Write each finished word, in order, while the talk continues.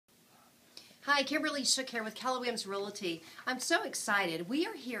Hi, Kimberly Shook here with Keller Williams Realty. I'm so excited. We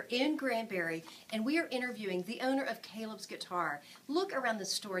are here in Granbury and we are interviewing the owner of Caleb's Guitar. Look around the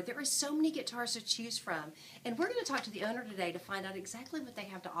store. There are so many guitars to choose from. And we're going to talk to the owner today to find out exactly what they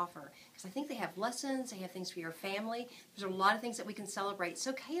have to offer. Because I think they have lessons, they have things for your family. There's a lot of things that we can celebrate.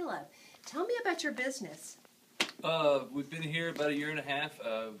 So Caleb, tell me about your business. We've been here about a year and a half.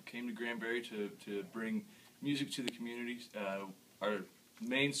 Came to Granbury to bring music to the communities. Our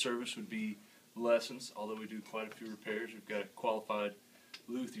main service would be lessons, although we do quite a few repairs. We've got a qualified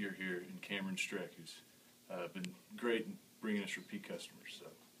luthier here in Cameron Streck who's been great in bringing us repeat customers. So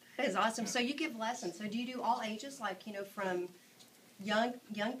That is awesome. Yeah. So you give lessons. So do you do all ages, like, from young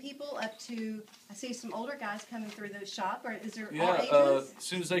people up to, I see some older guys coming through the shop, or is there all ages? As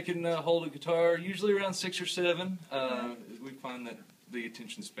soon as they can hold a guitar, usually around 6 or 7, we find that the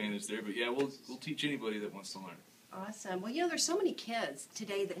attention span is there. But yeah, we'll teach anybody that wants to learn. Awesome. Well, there's so many kids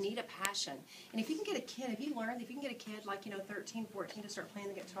today that need a passion. And if you can get a kid, have you learned, if you can get a kid like, 13, 14 to start playing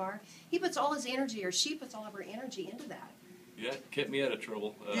the guitar, he puts all his energy, or she puts all of her energy into that. Yeah, it kept me out of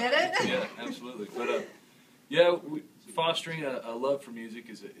trouble. Did it? Yeah, absolutely. But fostering a love for music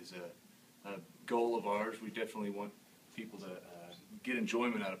is a goal of ours. We definitely want people to get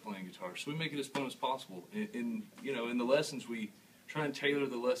enjoyment out of playing guitar, so we make it as fun as possible. In the lessons, we try and tailor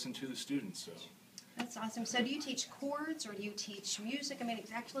the lesson to the students. So. That's awesome. So do you teach chords, or do you teach music? I mean,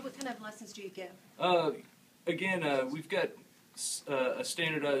 exactly what kind of lessons do you give? We've got a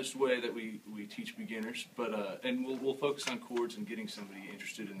standardized way that we teach beginners, but and we'll focus on chords and getting somebody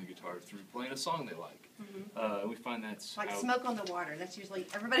interested in the guitar through playing a song they like. Mm-hmm. We find that's like Smoke on the Water. That's usually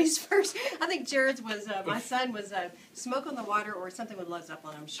everybody's first. I think Jared's was, my son was Smoke on the Water, or something with Led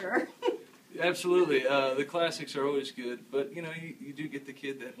Zeppelin, I'm sure. Absolutely. The classics are always good, but you do get the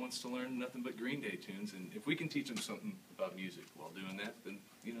kid that wants to learn nothing but Green Day tunes, and if we can teach them something about music while doing that, then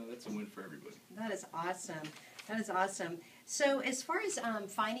that's a win for everybody. That is awesome. That is awesome. So as far as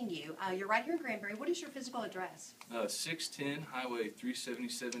finding you, you're right here in Granbury. What is your physical address? 610 Highway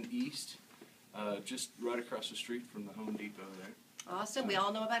 377 East, just right across the street from the Home Depot there. Awesome. We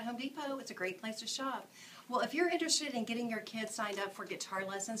all know about Home Depot. It's a great place to shop. Well, if you're interested in getting your kids signed up for guitar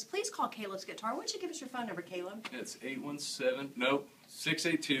lessons, please call Caleb's Guitar. Why don't you give us your phone number, Caleb? It's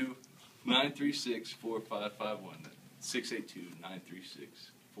 682-936-4551.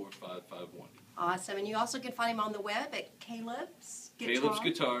 682-936-4551. Awesome. And you also can find him on the web at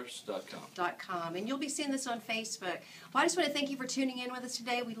calebsguitars.com. And you'll be seeing this on Facebook. Well, I just want to thank you for tuning in with us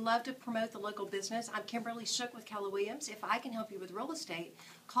today. We love to promote the local business. I'm Kimberly Shook with Keller Williams. If I can help you with real estate,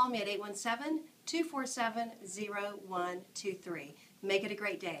 call me at 817-247-0123. Make it a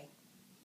great day.